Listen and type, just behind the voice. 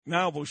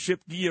now will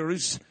shift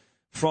gears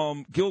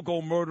from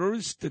Gilgo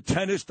murders to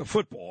tennis to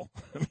football.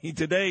 I mean,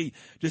 today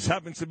just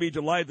happens to be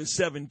July the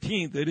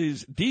 17th. It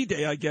is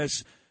D-Day, I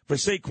guess, for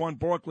Saquon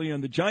Barkley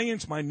and the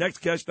Giants. My next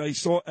guest I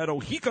saw at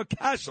Oheka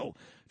Castle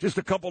just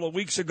a couple of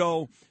weeks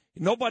ago.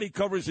 Nobody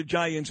covers the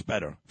Giants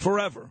better,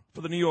 forever,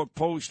 for the New York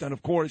Post. And,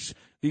 of course,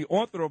 the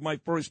author of my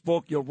first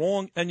book, You're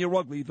Wrong and You're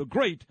Ugly, the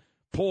great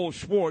Paul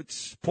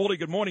Schwartz. Paulie,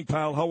 good morning,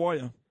 pal. How are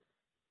you?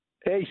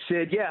 Hey,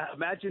 Sid. Yeah,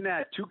 imagine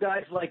that. Two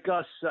guys like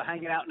us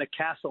hanging out in a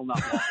castle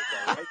not long ago,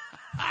 right?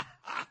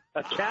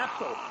 A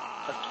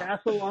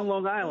castle on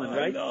Long Island,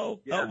 right? I know.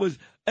 Yeah. That was.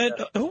 And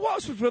who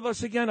else was with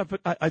us again?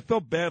 I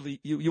felt badly.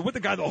 You were with the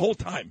guy the whole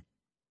time.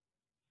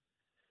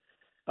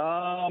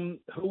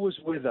 Who was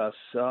with us?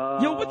 You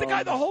were with the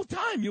guy the whole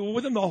time. You were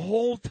with him the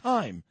whole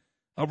time.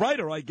 A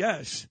writer, I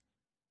guess.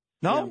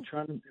 No?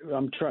 Yeah,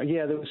 I'm trying.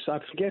 Yeah, there was. I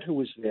forget who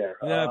was there.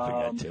 Yeah, I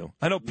forget too.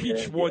 I know Pete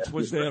Schwartz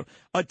was there.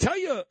 I'll tell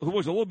you who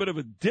was a little bit of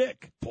a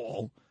dick,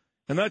 Paul,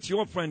 and that's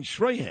your friend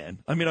Strahan.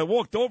 I mean, I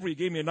walked over, he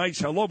gave me a nice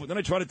hello, but then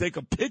I tried to take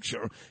a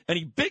picture, and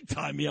he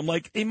big-timed me. I'm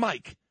like, hey,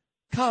 Mike,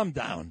 calm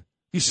down.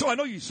 I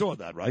know you saw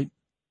that, right?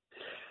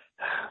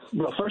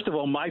 Well, first of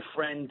all, my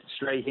friend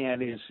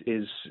Strahan is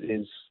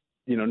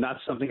not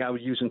something I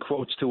would use in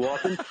quotes too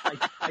often.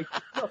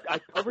 I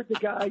covered the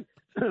guy.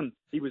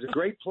 He was a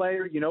great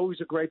player. You know, he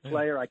was a great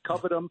player. I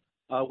covered him.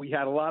 We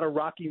had a lot of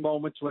rocky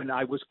moments when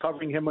I was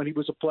covering him when he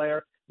was a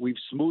player. We've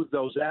smoothed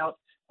those out.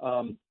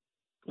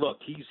 Look,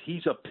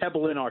 he's a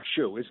pebble in our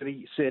shoe, isn't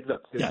he, Sid?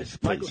 Look, yes,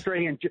 Michael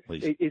Strahan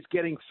is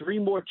getting 3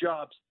 more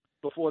jobs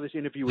before this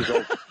interview is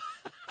over.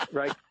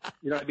 Right?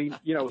 You know what I mean?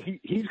 You know,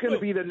 he's going to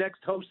be the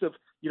next host of,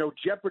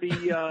 Jeopardy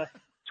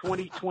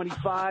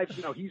 2025.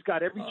 He's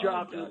got every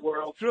job in the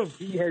world. True.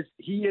 He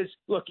is.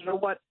 Look, you know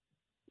what?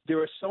 There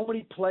are so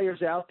many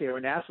players out there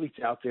and athletes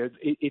out there.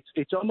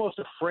 It's almost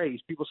a phrase.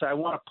 People say, I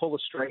want to pull a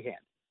Strahan.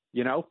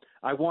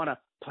 I want to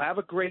have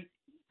a great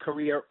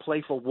career,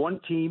 play for one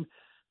team,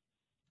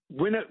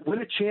 win a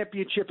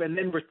championship, and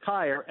then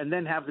retire, and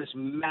then have this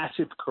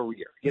massive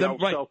career. Right.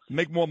 So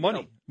make more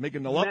money,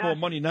 making a lot more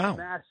money now.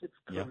 Massive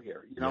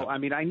career. I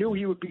mean, I knew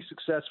he would be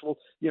successful.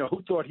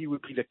 Who thought he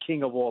would be the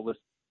king of all this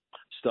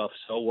stuff?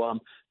 So,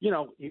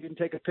 he didn't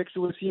take a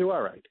picture with you.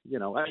 All right. You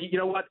know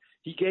what?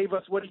 He gave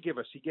us what he gave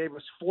us. He gave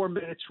us 4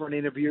 minutes for an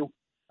interview.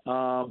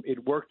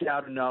 It worked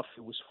out enough.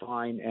 It was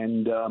fine.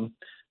 And,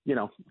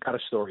 got a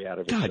story out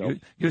of it. God, so.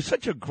 you're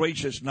such a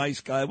gracious,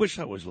 nice guy. I wish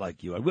I was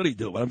like you. I really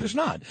do, but I'm just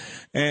not.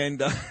 And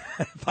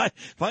if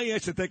I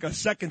ask to take a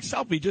second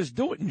selfie, just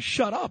do it and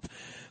shut up.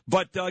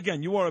 But,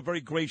 again, you are a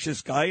very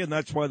gracious guy, and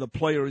that's why the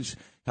players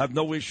have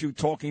no issue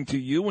talking to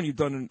you, and you've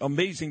done an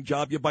amazing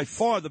job. You're by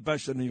far the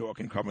best in New York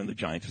in covering the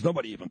Giants. There's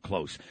nobody even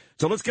close.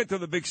 So let's get to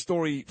the big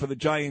story for the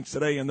Giants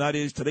today, and that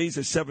is today's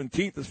the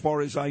 17th, as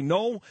far as I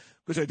know,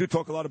 because I do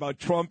talk a lot about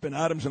Trump and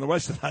Adams and the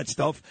rest of that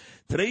stuff.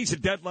 Today's the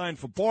deadline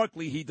for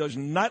Barkley. He does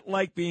not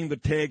like being the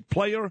tagged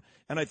player,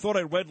 and I thought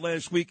I read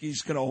last week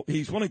he's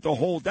willing to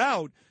hold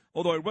out.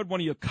 Although I read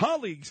one of your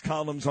colleagues'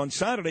 columns on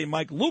Saturday,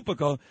 Mike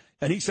Lupica,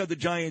 and he said the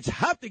Giants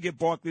have to give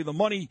Barkley the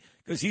money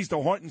because he's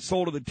the heart and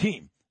soul of the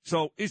team.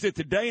 So is it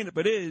today? And if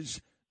it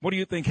is, what do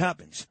you think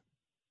happens?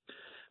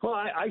 Well,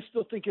 I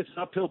still think it's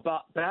an uphill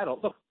battle.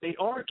 Look, they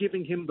are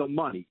giving him the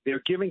money.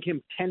 They're giving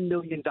him $10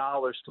 million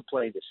to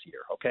play this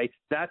year, okay?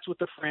 That's what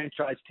the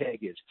franchise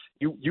tag is.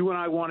 You and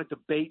I want to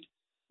debate,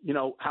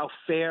 how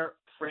fair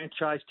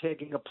franchise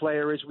tagging a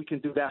player is. We can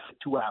do that for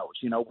 2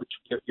 hours, which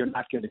you're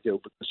not going to do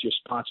because your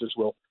sponsors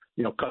will –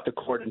 cut the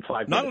cord in 5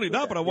 minutes. Not only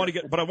that, but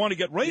I want to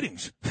get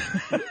ratings.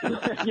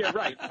 Yeah,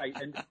 right.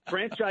 And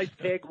franchise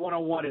tag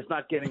 101 is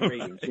not getting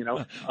ratings,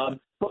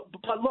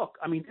 But look,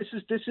 I mean, this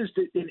is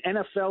an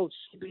NFL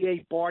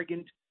CBA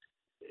bargained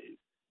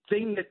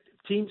thing that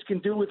teams can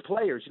do with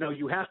players.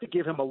 You have to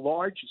give him a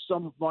large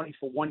sum of money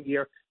for 1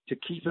 year to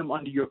keep him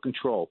under your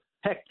control.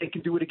 Heck, they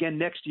can do it again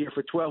next year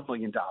for $12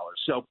 million.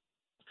 So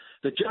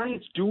the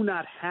Giants do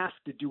not have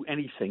to do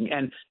anything.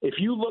 And if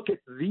you look at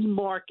the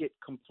market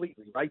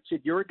completely, right,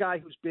 Sid, you're a guy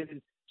who's been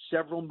in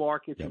several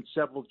markets and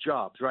several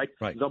jobs, right?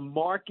 The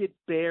market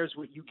bears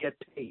what you get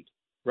paid,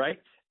 right?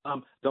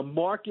 The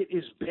market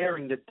is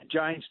bearing that the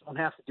Giants don't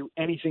have to do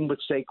anything with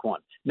Saquon.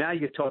 Now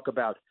you talk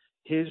about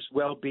his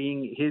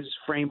well-being, his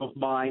frame of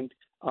mind,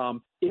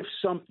 if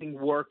something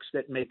works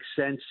that makes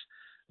sense.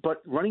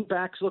 But running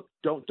backs, look,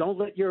 don't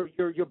let your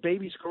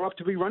babies grow up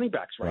to be running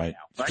backs right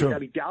now. Right? True. I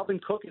mean,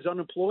 Dalvin Cook is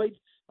unemployed.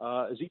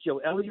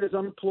 Ezekiel Elliott is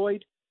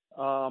unemployed.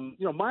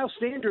 Miles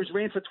Sanders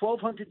ran for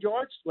 1,200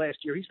 yards last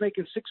year. He's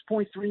making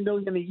 $6.3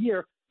 million a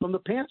year from the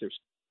Panthers.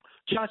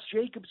 Josh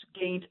Jacobs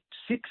gained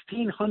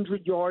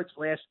 1,600 yards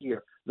last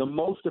year, the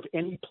most of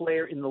any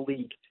player in the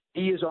league.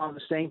 He is on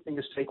the same thing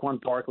as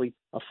Saquon Barkley,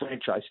 a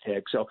franchise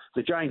tag. So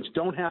the Giants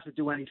don't have to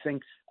do anything.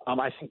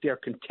 I think they're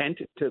content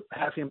to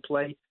have him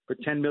play for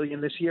 $10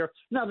 million this year.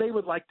 Now, they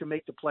would like to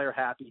make the player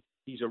happy.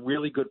 He's a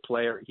really good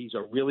player. He's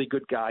a really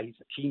good guy. He's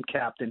a team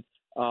captain.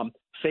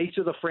 Face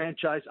of the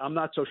franchise, I'm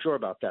not so sure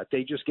about that.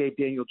 They just gave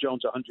Daniel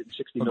Jones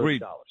 $160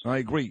 million. I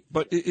agree.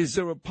 But is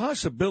there a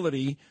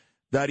possibility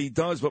that he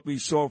does what we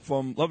saw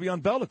from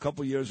Le'Veon Bell a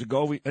couple years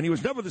ago. And he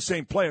was never the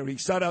same player. He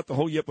sat out the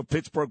whole year for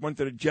Pittsburgh, went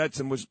to the Jets,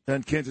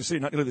 and Kansas City,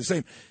 not nearly the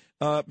same.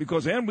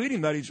 Because I am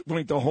reading that he's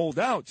willing to hold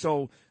out.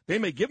 So they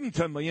may give him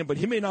 $10 million, but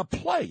he may not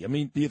play. I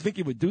mean, do you think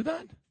he would do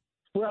that?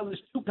 Well,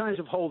 there's two kinds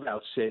of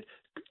holdouts, Sid.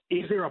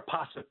 Is there a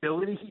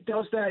possibility he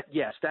does that?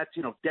 Yes, that's,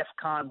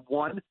 DEFCON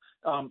 1.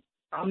 I'm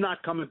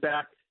not coming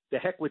back. The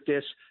heck with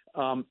this.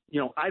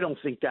 I don't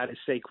think that is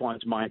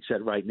Saquon's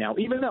mindset right now,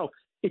 even though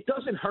it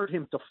doesn't hurt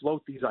him to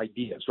float these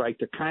ideas, right?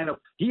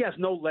 He has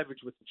no leverage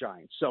with the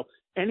Giants. So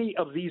any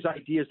of these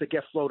ideas that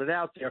get floated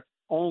out there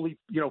only,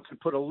 can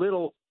put a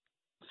little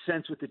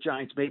sense with the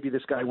Giants. Maybe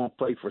this guy won't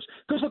play for us.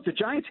 Because, look, the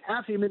Giants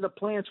have him in the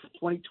plans for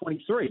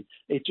 2023.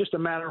 It's just a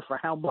matter of for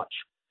how much.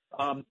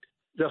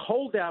 The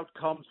holdout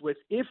comes with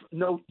if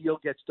no deal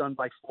gets done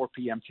by 4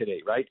 p.m.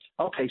 today, right?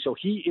 Okay, so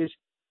he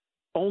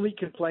only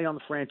can play on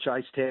the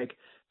franchise tag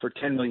for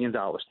 $10 million.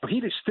 Now,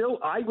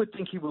 I would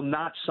think he will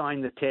not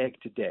sign the tag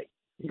today.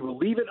 He will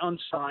leave it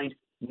unsigned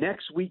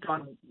next week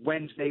on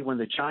Wednesday when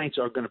the Giants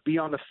are going to be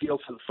on the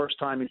field for the first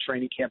time in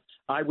training camp.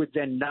 I would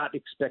then not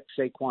expect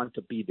Saquon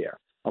to be there.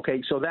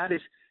 Okay, so that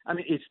is,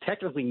 it's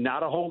technically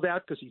not a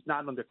holdout because he's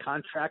not under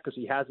contract because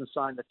he hasn't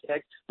signed the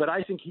tag, but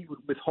I think he would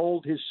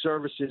withhold his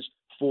services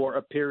for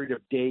a period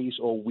of days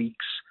or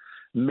weeks,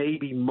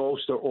 maybe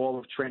most or all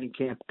of training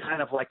camp,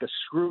 kind of like a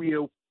screw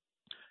you.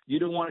 You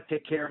don't want to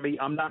take care of me.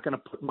 I'm not going to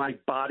put my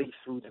body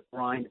through the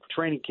grind of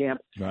training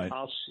camp. Right.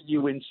 I'll see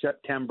you in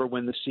September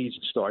when the season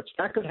starts.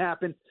 That could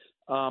happen.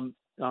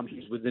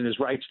 He's within his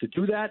rights to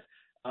do that.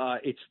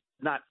 It's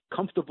not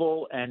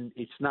comfortable, and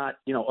it's not,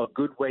 a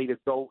good way to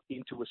go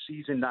into a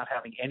season not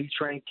having any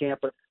training camp,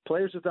 but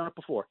players have done it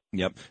before.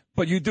 Yep.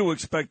 But you do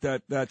expect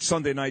that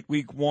Sunday night,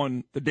 week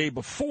 1, the day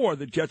before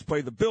the Jets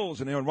play the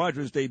Bills and Aaron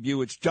Rodgers'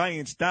 debut, it's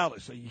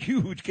Giants-Dallas, a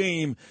huge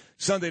game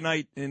Sunday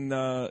night in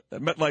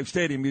MetLife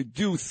Stadium. You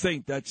do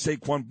think that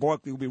Saquon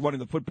Barkley will be running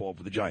the football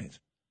for the Giants?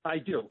 I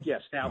do,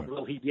 yes. Now,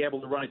 will he be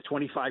able to run it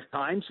 25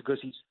 times because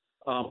he's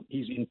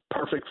in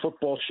perfect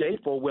football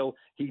shape, or will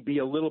he be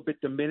a little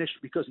bit diminished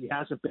because he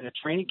hasn't been at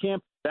training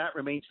camp? That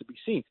remains to be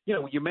seen.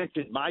 You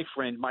mentioned my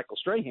friend Michael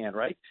Strahan,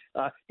 right?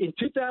 In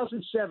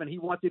 2007, he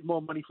wanted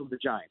more money from the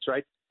Giants,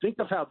 right? Think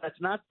of how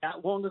that's not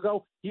that long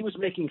ago. He was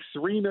making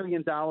 $3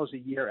 million a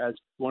year as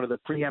one of the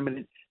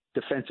preeminent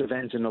defensive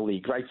ends in the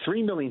league, right?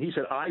 $3 million. He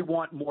said, I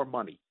want more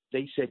money.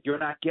 They said, you're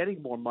not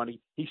getting more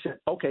money. He said,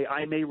 okay,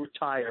 I may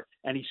retire.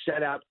 And he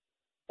set out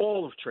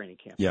all of training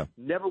camp. Yeah.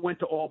 Never went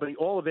to Albany,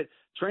 all of it.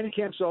 Training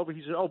camp's over.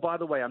 He said, oh, by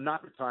the way, I'm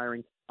not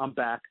retiring. I'm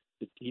back.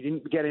 He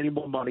didn't get any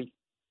more money.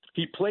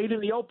 He played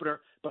in the opener,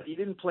 but he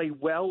didn't play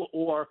well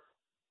or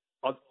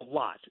a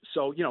lot.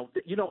 So,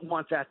 you don't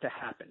want that to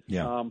happen.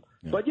 Yeah.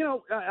 But,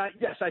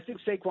 yes, I think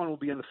Saquon will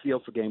be in the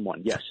field for game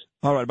 1. Yes.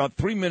 All right, about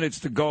 3 minutes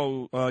to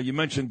go. You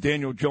mentioned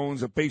Daniel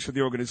Jones, a base of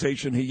the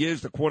organization. He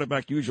is the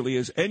quarterback, usually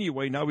is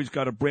anyway. Now he's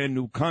got a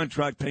brand-new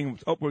contract paying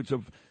upwards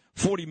of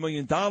 $40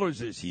 million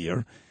this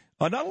year.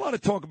 Not a lot of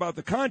talk about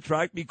the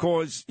contract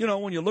because,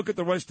 when you look at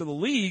the rest of the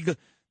league,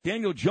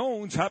 Daniel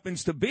Jones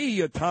happens to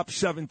be a top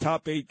 7,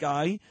 top 8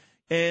 guy.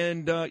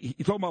 And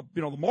you talk about,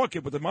 the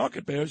market with the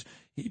market bears,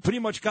 he pretty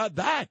much got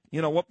that,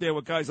 up there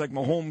with guys like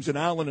Mahomes and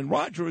Allen and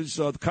Rodgers,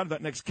 kind of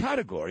that next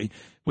category.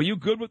 Were you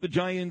good with the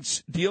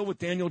Giants' deal with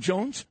Daniel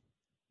Jones?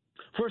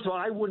 First of all,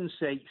 I wouldn't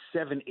say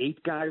 7,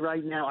 8 guy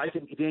right now. I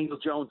think Daniel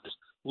Jones is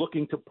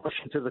looking to push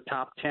into the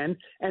top 10,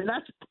 and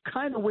that's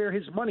kind of where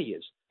his money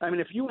is.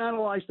 If you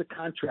analyze the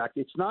contract,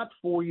 it's not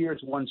 4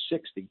 years,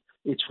 $160.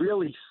 It's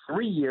really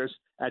 3 years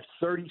at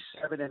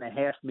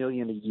 $37.5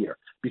 million a year.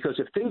 Because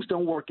if things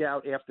don't work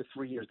out after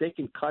 3 years, they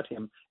can cut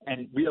him,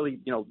 and really,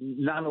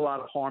 not a lot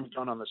of harm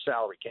done on the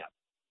salary cap.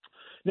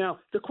 Now,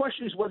 the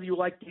question is whether you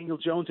like Daniel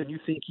Jones and you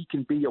think he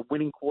can be a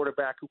winning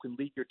quarterback who can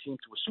lead your team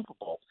to a Super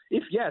Bowl.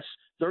 If yes,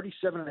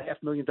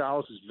 $37.5 million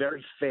is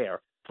very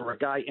fair for a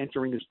guy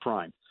entering his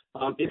prime.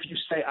 If you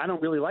say, I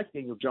don't really like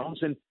Daniel Jones,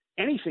 then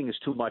anything is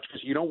too much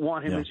because you don't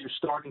want him as your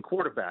starting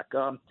quarterback.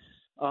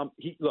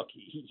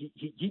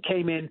 He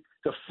came in.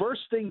 The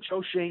first thing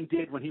Joe Shane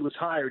did when he was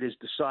hired is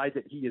decide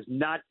that he is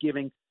not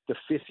giving the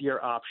 5th-year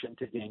option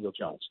to Daniel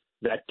Jones.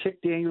 That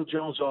ticked Daniel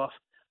Jones off,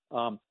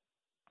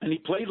 and he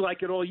played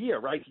like it all year,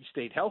 right? He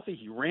stayed healthy.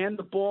 He ran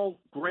the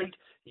ball great.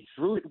 He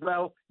threw it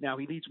well. Now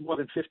he needs more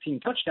than 15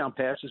 touchdown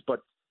passes,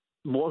 but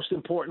most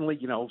importantly,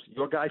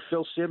 your guy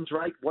Phil Simms,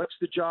 right? What's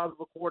the job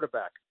of a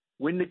quarterback?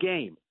 Win the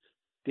game.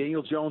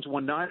 Daniel Jones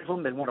won 9 of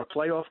them. They won a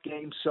playoff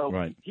game. So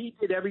He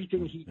did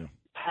everything he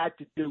had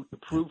to do to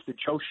prove to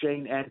Joe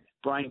Shane and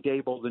Brian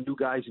Dable, the new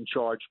guys in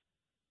charge,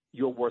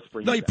 you're worth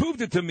bringing back. He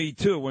proved it to me,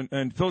 too,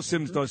 and Phil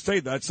Simms does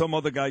say that. Some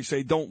other guys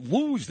say don't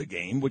lose the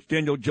game, which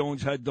Daniel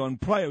Jones had done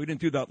prior. He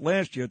didn't do that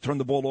last year, turned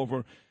the ball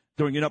over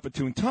during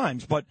inopportune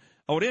times. But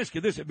I would ask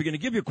you this. If you're going to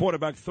give your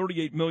quarterback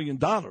 $38 million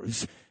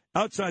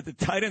outside the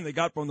tight end they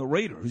got from the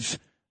Raiders,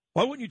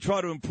 why wouldn't you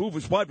try to improve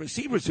his wide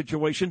receiver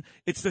situation?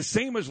 It's the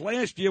same as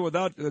last year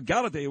without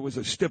Galladay, who was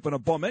a stiff and a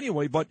bum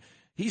anyway, but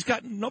he's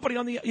got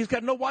he's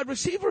got no wide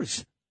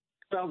receivers.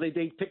 Well, they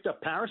picked up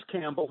Paris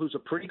Campbell, who's a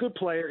pretty good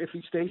player if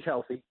he stays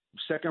healthy.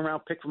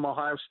 second-round pick from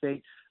Ohio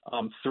State,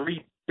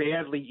 3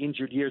 badly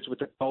injured years with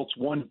the Colts,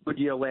 1 good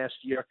year last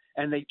year,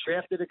 and they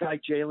drafted a guy,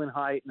 Jalen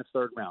Hyatt, in the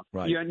 3rd round.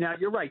 Right. Yeah, now,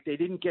 you're right. They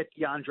didn't get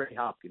DeAndre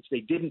Hopkins.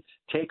 They didn't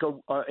take a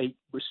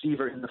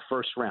receiver in the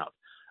 1st round.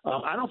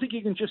 I don't think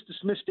you can just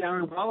dismiss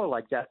Darren Waller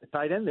like that, the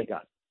tight end they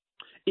got.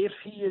 If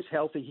he is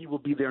healthy, he will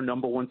be their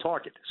number 1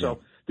 target. So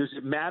does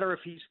it matter if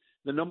he's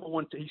the number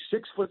 1? He's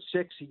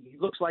 6'6". He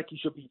looks like he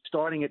should be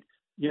starting at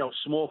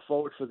small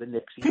forward for the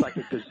Knicks. He's like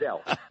a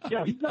gazelle.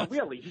 He's not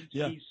really.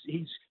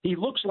 He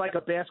looks like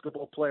a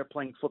basketball player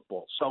playing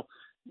football. So,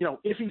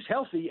 if he's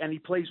healthy and he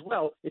plays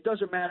well, it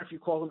doesn't matter if you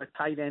call him a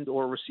tight end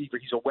or a receiver.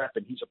 He's a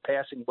weapon. He's a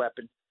passing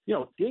weapon.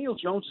 Daniel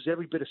Jones is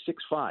every bit of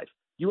 6'5".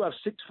 You have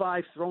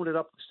 6'5", throwing it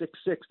up to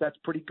 6'6". That's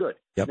pretty good.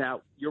 Yep.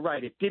 Now, you're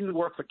right. It didn't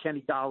work for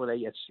Kenny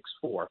Golladay at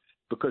 6'4"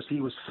 because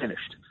he was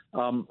finished.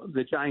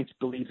 The Giants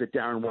believe that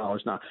Darren Waller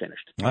is not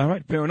finished. All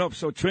right, fair enough.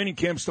 So training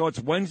camp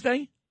starts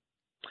Wednesday?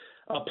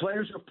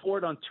 Players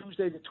report on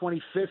Tuesday the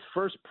 25th.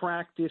 First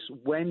practice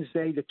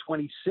Wednesday the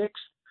 26th.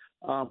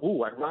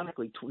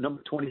 Ironically,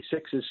 number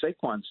 26 is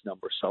Saquon's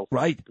number. So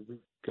right. We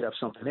could have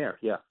something there,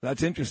 yeah.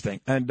 That's interesting.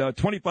 And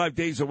 25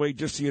 days away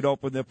just to get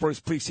open their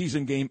first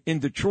preseason game in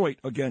Detroit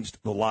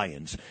against the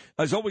Lions.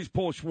 As always,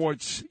 Paul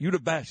Schwartz, you the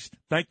best.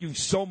 Thank you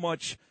so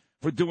much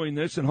for doing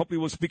this, and hopefully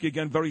we'll speak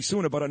again very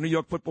soon about our New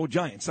York Football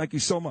Giants. Thank you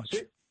so much.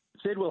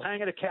 Sid, we'll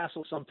hang at a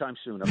castle sometime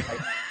soon, okay?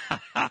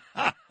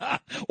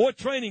 Or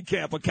training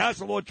camp, a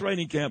castle or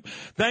training camp.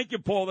 Thank you,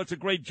 Paul. That's a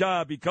great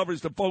job. He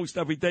covers the Post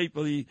every day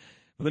for the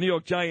New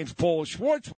York Giants. Paul Schwartz.